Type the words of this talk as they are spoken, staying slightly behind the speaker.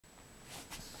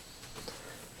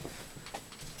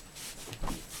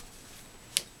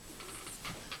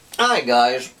Hi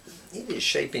guys, it is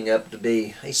shaping up to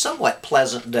be a somewhat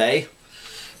pleasant day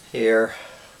here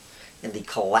in the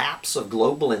collapse of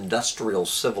global industrial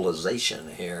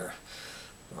civilization here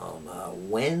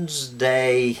on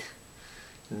Wednesday,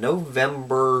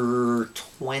 November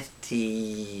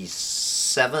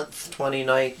 27th,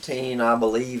 2019, I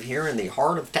believe, here in the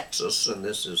heart of Texas. And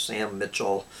this is Sam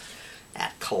Mitchell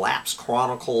at Collapse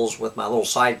Chronicles with my little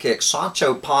sidekick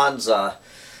Sancho Panza.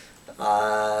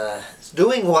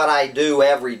 Doing what I do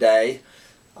every day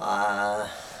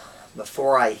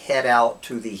before I head out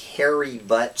to the Harry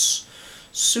Butts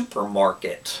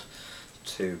supermarket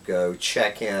to go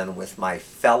check in with my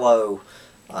fellow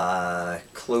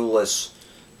clueless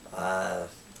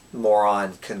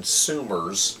moron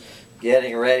consumers,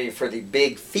 getting ready for the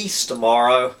big feast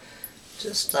tomorrow.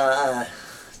 Just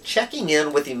checking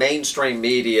in with the mainstream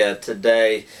media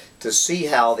today to see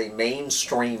how the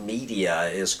mainstream media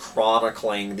is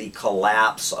chronicling the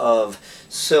collapse of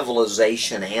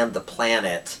civilization and the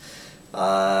planet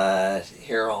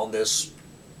here on this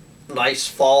nice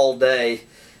fall day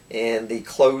in the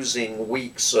closing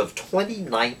weeks of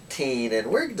 2019. And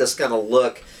we're just going to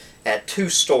look at two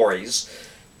stories,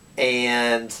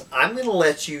 and I'm going to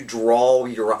let you draw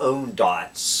your own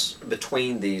dots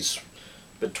between these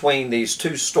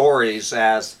two stories,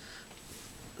 as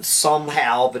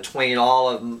somehow between all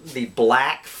of the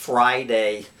Black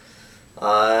Friday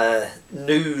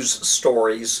news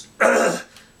stories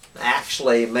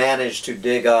actually managed to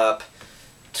dig up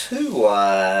two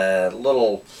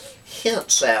little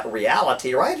hints at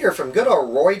reality right here from good old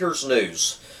Reuters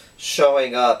News,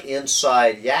 showing up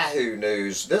inside Yahoo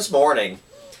News this morning.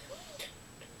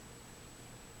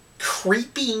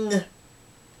 Creeping,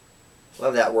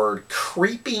 love that word,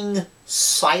 creeping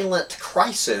silent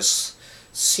crisis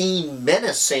seen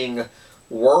menacing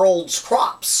world's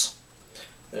crops.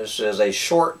 This is a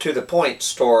short to the point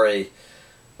story.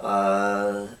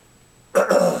 A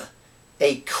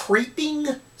creeping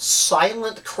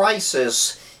silent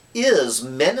crisis is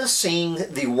menacing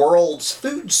the world's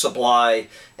food supply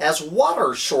as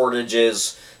water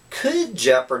shortages could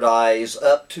jeopardize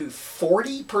up to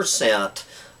 40%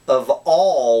 of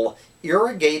all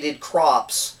irrigated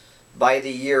crops by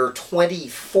the year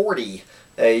 2040.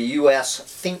 A U.S.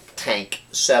 think tank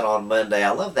said on Monday.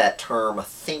 I love that term,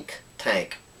 think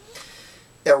tank.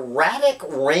 Erratic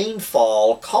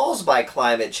rainfall caused by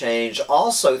climate change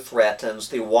also threatens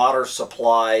the water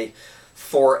supply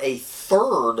for a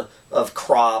third of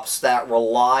crops that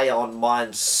rely on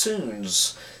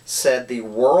monsoons, said the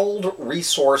World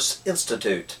Resource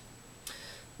Institute.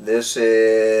 This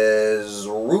is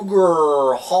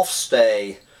Ruger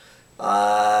Hofstede,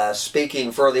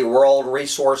 speaking for the World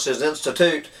Resources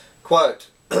Institute. Quote,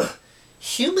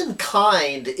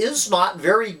 "Humankind is not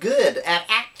very good at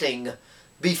acting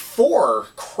before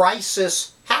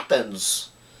crisis happens.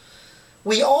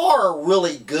 We are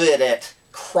really good at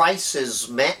crisis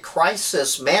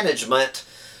management,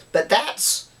 but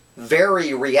that's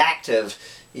very reactive."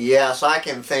 Yes, I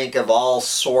can think of all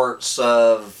sorts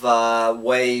of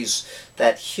ways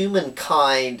that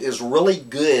humankind is really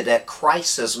good at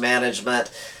crisis management.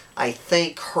 I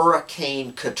think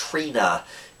Hurricane Katrina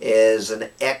is an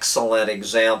excellent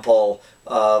example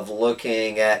of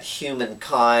looking at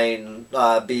humankind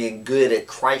being good at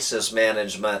crisis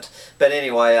management. But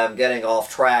anyway, I'm getting off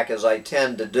track, as I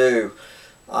tend to do.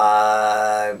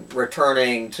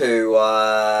 Returning to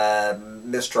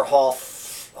Mr.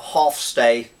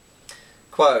 Hofstede,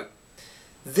 quote,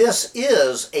 "This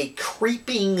is a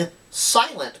creeping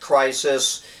silent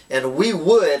crisis, and we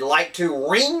would like to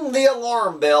ring the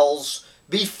alarm bells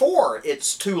before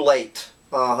it's too late."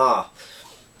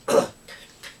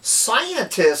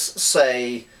 Scientists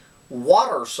say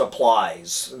water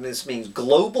supplies, and this means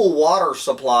global water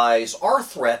supplies, are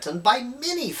threatened by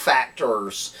many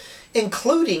factors,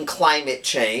 including climate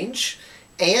change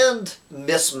and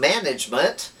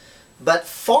mismanagement. But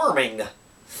farming,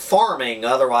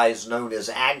 otherwise known as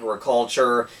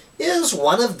agriculture, is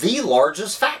one of the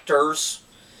largest factors,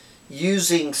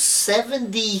 using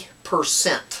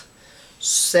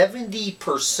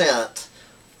 70%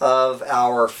 of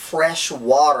our fresh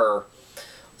water.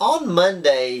 On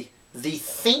Monday, the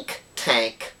think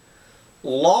tank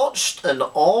launched an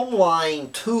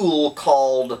online tool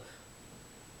called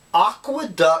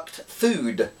Aqueduct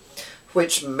Food,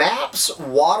 which maps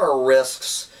water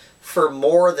risks for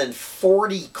more than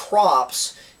 40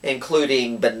 crops,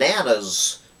 including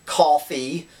bananas,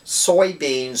 coffee,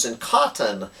 soybeans, and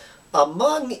cotton.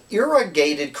 Among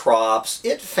irrigated crops,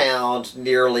 it found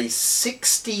nearly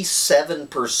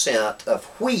 67% of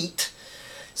wheat,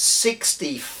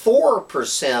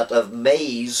 64% of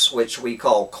maize, which we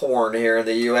call corn here in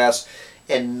the U.S.,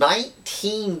 and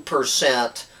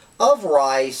 19% of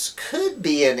rice could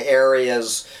be in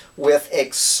areas with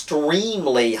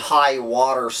extremely high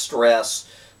water stress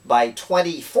by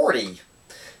 2040.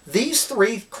 These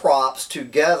three crops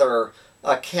together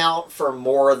account for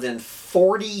more than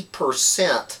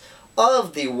 40%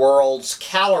 of the world's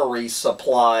calorie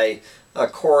supply,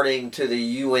 according to the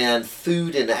UN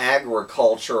Food and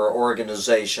Agriculture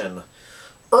Organization.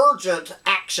 Urgent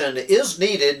action is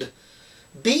needed,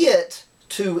 be it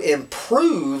to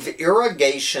improve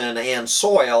irrigation and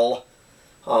soil,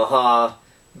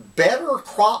 better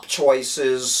crop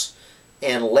choices,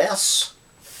 and less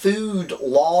food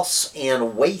loss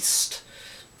and waste,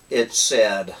 it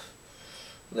said.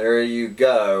 There you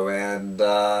go, and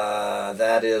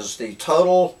that is the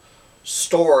total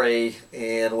story,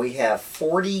 and we have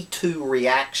 42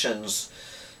 reactions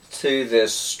to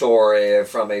this story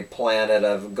from a planet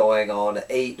of going on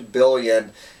 8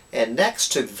 billion. And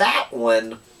next to that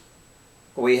one,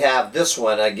 we have this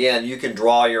one. Again, you can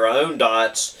draw your own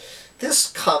dots. This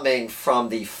coming from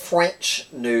the French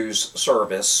news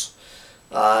service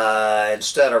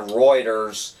instead of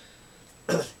Reuters.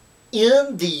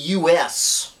 In the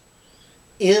U.S.,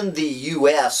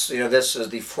 this is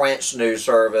the French news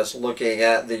service looking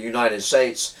at the United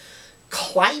States,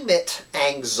 climate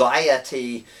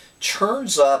anxiety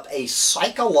churns up a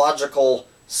psychological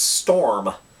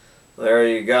storm. There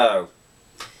you go.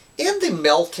 In the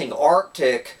melting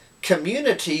Arctic,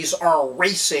 communities are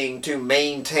racing to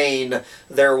maintain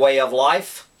their way of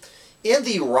life. In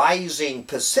the rising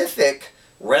Pacific,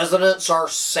 residents are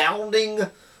sounding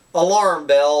alarm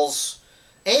bells.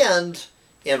 And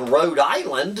in Rhode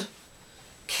Island,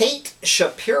 Kate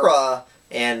Shapira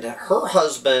and her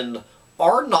husband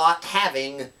are not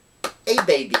having a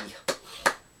baby.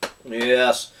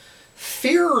 Yes.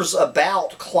 Fears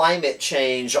about climate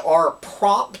change are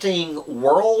prompting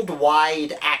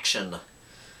worldwide action.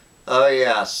 Oh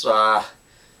yes,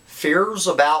 fears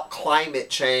about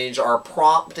climate change are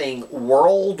prompting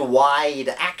worldwide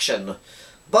action.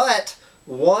 But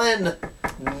one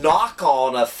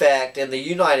knock-on effect in the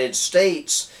United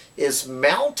States is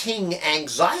mounting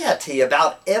anxiety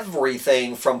about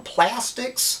everything from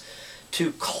plastics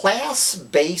to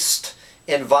class-based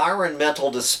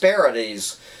environmental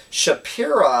disparities.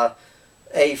 Shapira,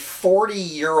 a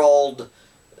 40-year-old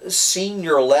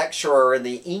senior lecturer in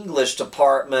the English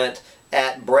department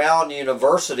at Brown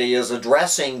University, is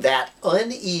addressing that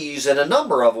unease in a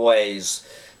number of ways.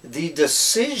 The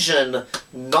decision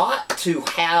not to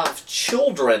have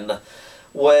children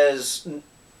was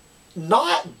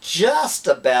not just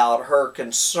about her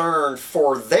concern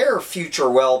for their future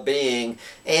well-being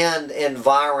and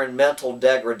environmental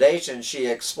degradation, she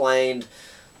explained,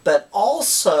 but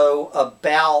also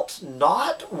about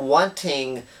not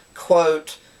wanting,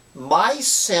 quote, my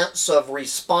sense of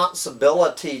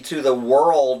responsibility to the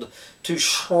world to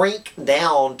shrink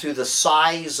down to the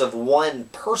size of one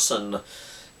person,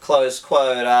 close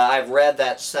quote. I've read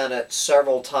that sentence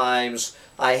several times.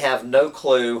 I have no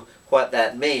clue what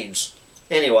that means.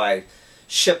 Anyway,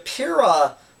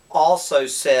 Shapira also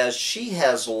says she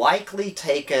has likely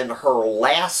taken her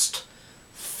last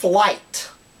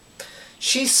flight.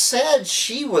 She said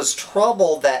she was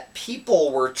troubled that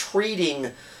people were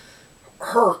treating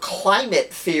her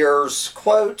climate fears,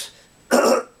 quote,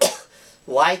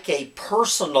 like a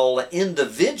personal,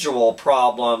 individual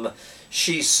problem,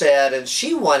 she said, and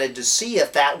she wanted to see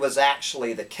if that was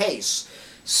actually the case.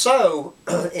 So,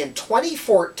 in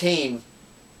 2014,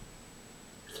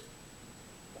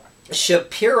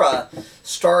 Shapira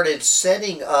started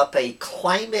setting up a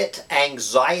climate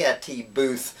anxiety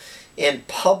booth in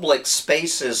public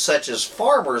spaces such as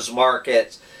farmers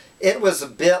markets. It was a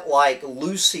bit like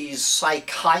Lucy's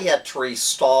psychiatry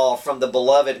stall from the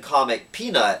beloved comic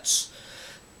Peanuts.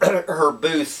 Her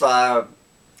booth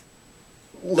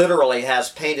literally has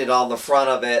painted on the front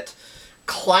of it,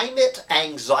 Climate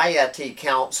Anxiety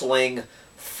Counseling,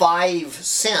 5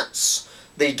 cents.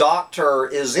 The doctor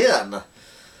is in.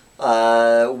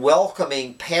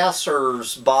 Welcoming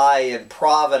passers-by in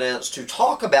Providence to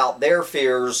talk about their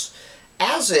fears.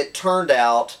 As it turned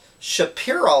out,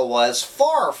 Shapira was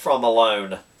far from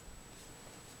alone.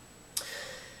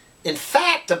 In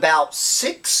fact, about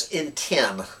 6 in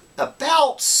 10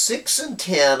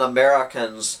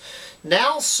 Americans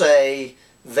now say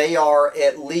they are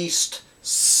at least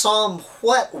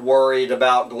somewhat worried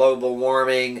about global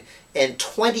warming, and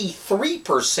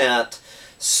 23%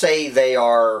 say they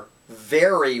are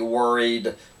very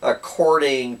worried,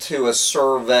 according to a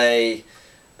survey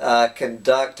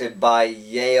conducted by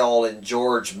Yale and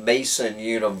George Mason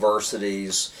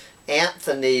universities.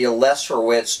 Anthony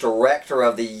Leserowitz, director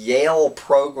of the Yale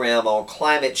Program on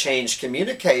Climate Change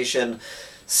Communication,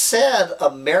 said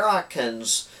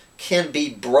Americans can be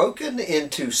broken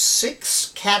into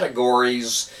 6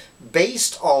 categories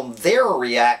based on their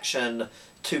reaction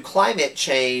to climate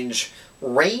change,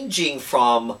 ranging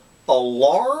from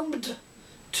alarmed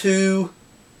to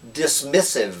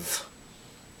dismissive,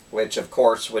 which of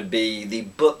course would be the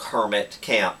book hermit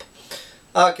camp.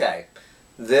 Okay,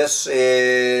 this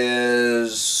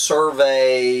is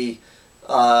survey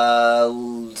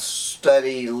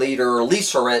study leader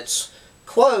Leserowitz.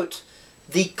 Quote,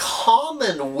 "The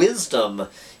common wisdom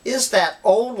is that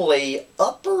only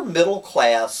upper middle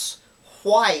class,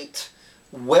 white,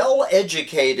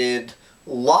 well-educated,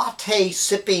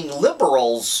 latte-sipping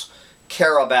liberals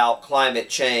care about climate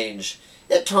change.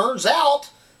 It turns out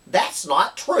that's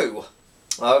not true."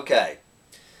 Okay.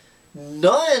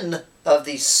 None of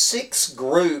these 6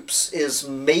 groups is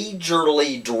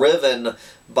majorly driven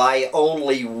by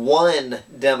only one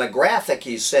demographic,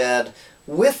 he said,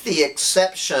 with the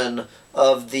exception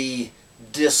of the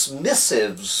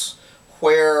dismissives,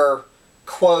 where,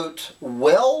 quote,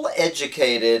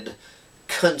 well-educated,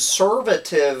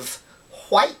 conservative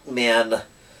white men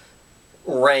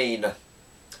reign.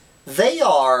 They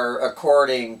are,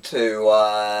 according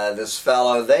to this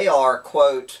fellow, they are,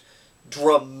 quote,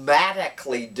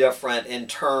 dramatically different in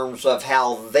terms of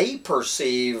how they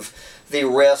perceive the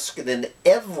risk than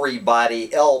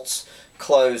everybody else,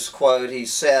 close quote. He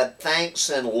said, thanks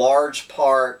in large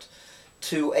part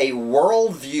to a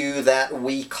worldview that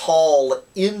we call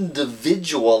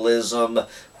individualism,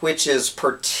 which is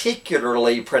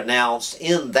particularly pronounced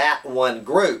in that one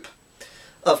group.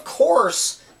 Of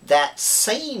course, that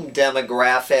same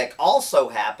demographic also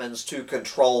happens to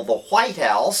control the White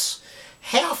House,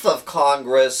 half of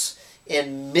Congress,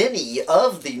 and many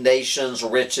of the nation's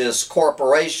richest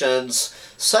corporations,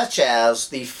 such as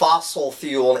the fossil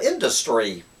fuel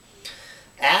industry.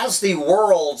 As the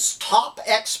world's top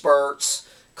experts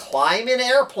climb in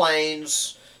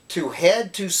airplanes to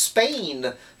head to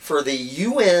Spain for the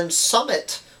UN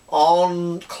Summit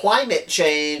on Climate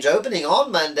Change opening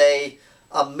on Monday,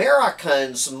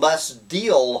 Americans must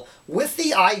deal with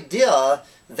the idea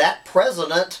that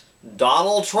President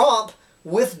Donald Trump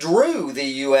withdrew the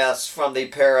U.S. from the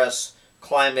Paris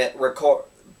Climate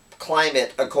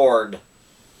Accord.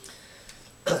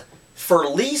 For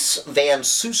Lise Van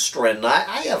Susteren,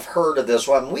 I have heard of this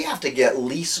one. We have to get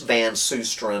Lise Van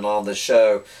Susteren on the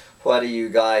show. What do you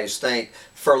guys think?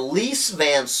 For Lise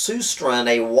Van Susteren,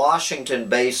 a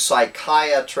Washington-based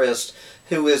psychiatrist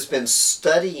who has been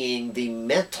studying the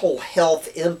mental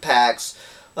health impacts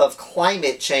of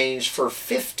climate change for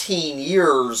 15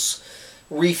 years,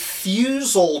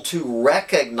 refusal to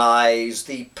recognize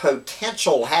the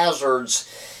potential hazards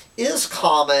is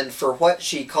common for what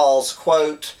she calls,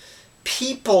 quote,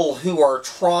 people who are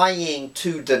trying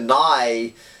to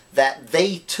deny that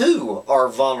they too are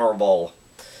vulnerable.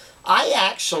 I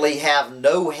actually have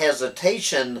no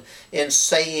hesitation in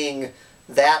saying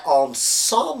that on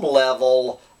some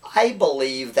level, I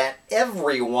believe that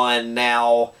everyone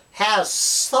now has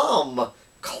some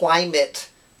climate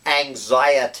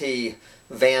anxiety,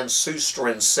 Van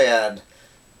Susteren said.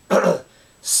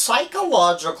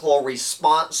 Psychological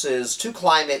responses to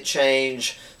climate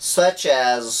change, such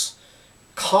as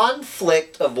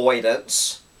conflict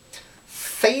avoidance,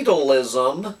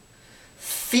 fatalism,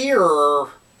 fear,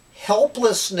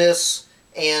 helplessness,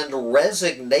 and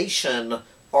resignation,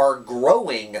 are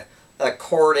growing,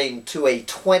 according to a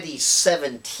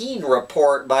 2017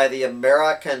 report by the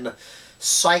American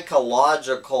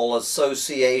Psychological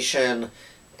Association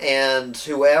and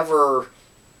whoever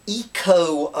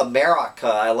Eco-America,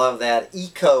 I love that,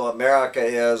 Eco-America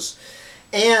is,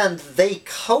 and they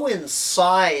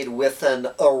coincide with an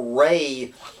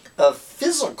array of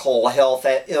physical health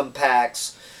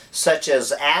impacts such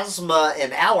as asthma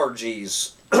and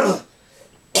allergies.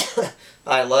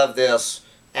 I love this.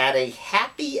 At a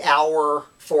happy hour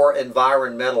for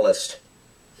environmentalists.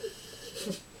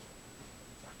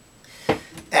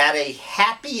 At a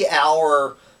happy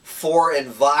hour for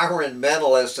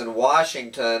environmentalists in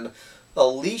Washington,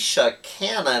 Alicia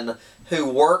Cannon, who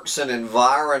works in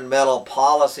environmental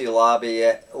policy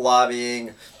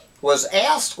lobbying, was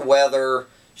asked whether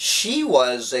she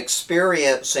was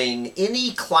experiencing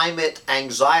any climate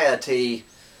anxiety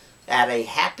at a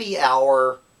happy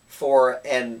hour for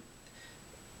an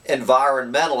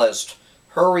environmentalist.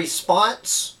 Her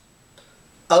response,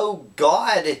 "Oh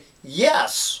God,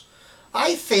 yes.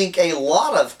 I think a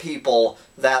lot of people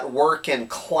that work in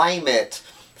climate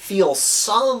feel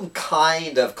some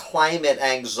kind of climate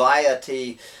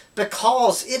anxiety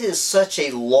because it is such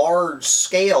a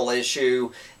large-scale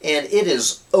issue and it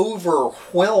is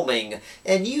overwhelming,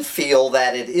 and you feel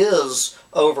that it is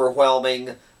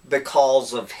overwhelming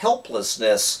because of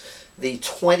helplessness, the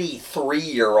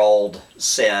 23-year-old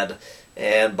said.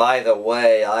 And by the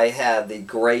way, I had the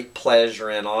great pleasure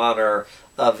and honor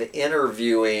of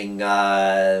interviewing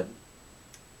a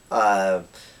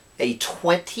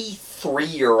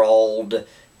 23-year-old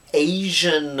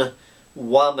Asian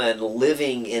woman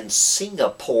living in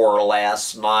Singapore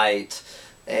last night,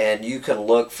 and you can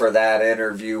look for that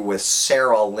interview with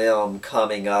Sarah Lim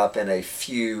coming up in a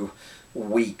few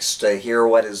weeks to hear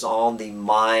what is on the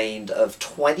mind of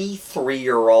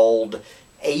 23-year-old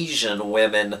Asian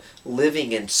women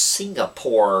living in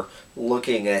Singapore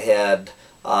looking ahead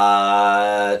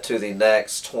to the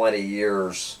next 20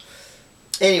 years.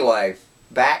 Anyway,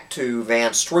 back to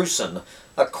Van Stroosen.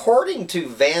 According to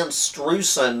Van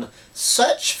Stroosen,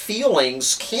 such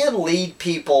feelings can lead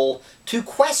people to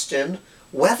question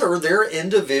whether their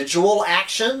individual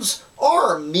actions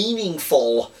are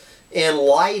meaningful in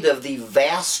light of the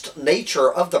vast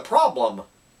nature of the problem.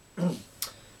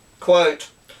 Quote,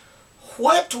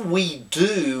 "What we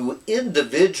do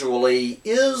individually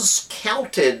is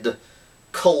counted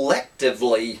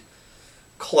collectively,"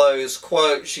 close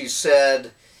quote, she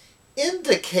said,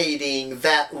 indicating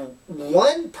that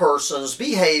one person's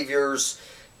behaviors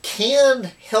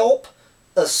can help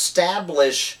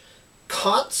establish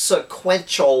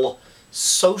consequential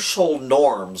social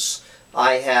norms.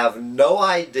 I have no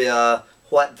idea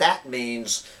what that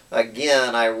means.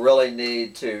 Again, I really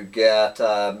need to get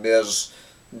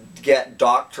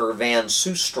Dr. Van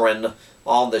Susteren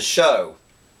on the show.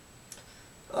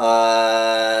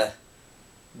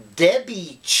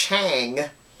 Debbie Chang,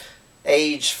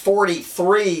 age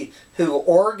 43, who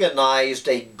organized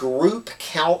a group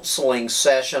counseling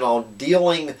session on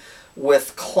dealing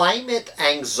with climate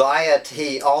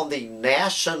anxiety on the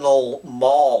National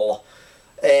Mall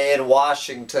in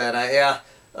Washington.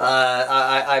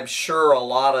 I'm sure a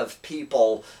lot of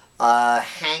people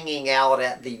hanging out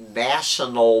at the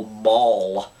National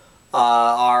Mall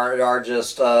are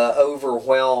just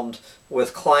overwhelmed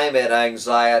with climate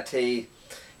anxiety,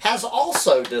 has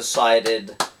also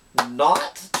decided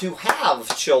not to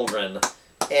have children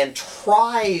and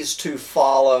tries to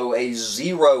follow a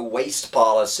zero waste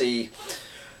policy.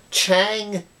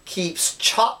 Chang keeps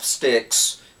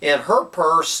chopsticks in her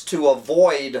purse to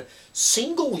avoid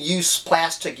single-use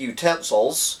plastic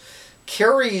utensils,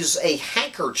 carries a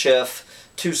handkerchief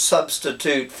to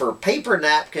substitute for paper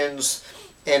napkins,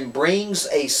 and brings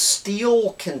a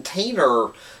steel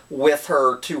container with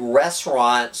her to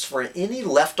restaurants for any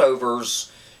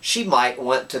leftovers she might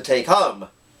want to take home.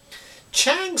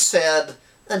 Chang said,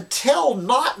 until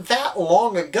not that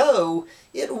long ago,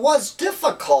 it was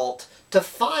difficult to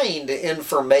find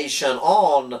information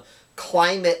on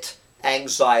climate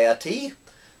anxiety,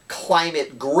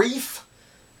 climate grief,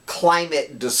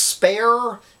 climate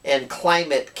despair, and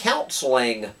climate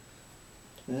counseling.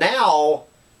 Now,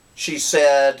 she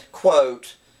said,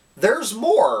 quote, "There's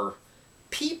more.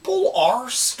 People are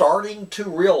starting to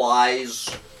realize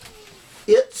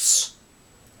it's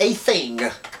a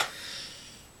thing."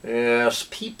 Yes,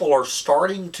 people are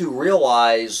starting to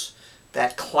realize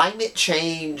that climate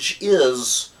change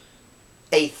is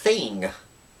a thing.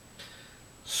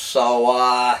 So,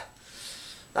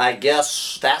 I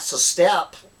guess that's a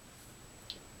step.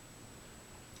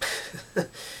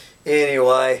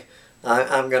 Anyway,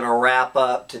 I'm going to wrap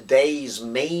up today's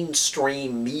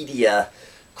mainstream media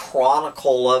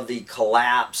chronicle of the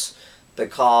collapse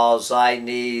because I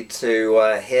need to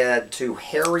head to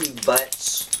Harry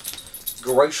Butt's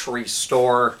grocery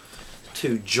store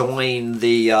to join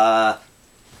the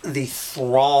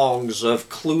throngs of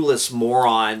clueless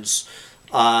morons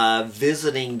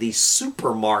visiting the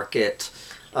supermarket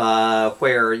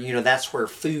where, that's where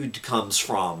food comes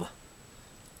from.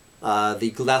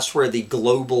 That's where the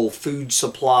global food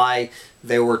supply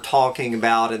they were talking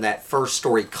about in that first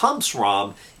story comes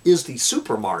from, is the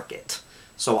supermarket.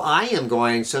 So I am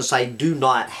going, since I did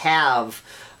not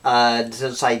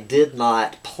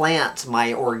plant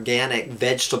my organic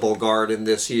vegetable garden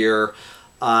this year,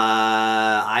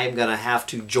 I am going to have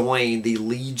to join the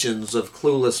legions of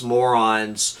clueless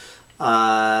morons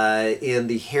in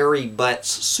the Harry Butt's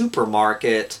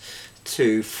supermarket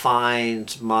to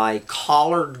find my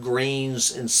collard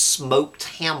greens and smoked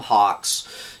ham hocks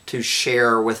to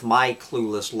share with my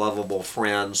clueless, lovable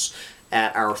friends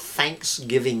at our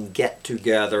Thanksgiving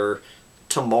get-together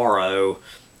tomorrow.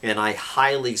 And I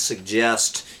highly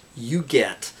suggest you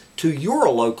get to your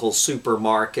local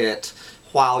supermarket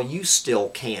while you still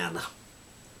can.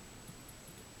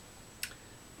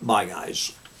 Bye,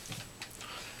 guys.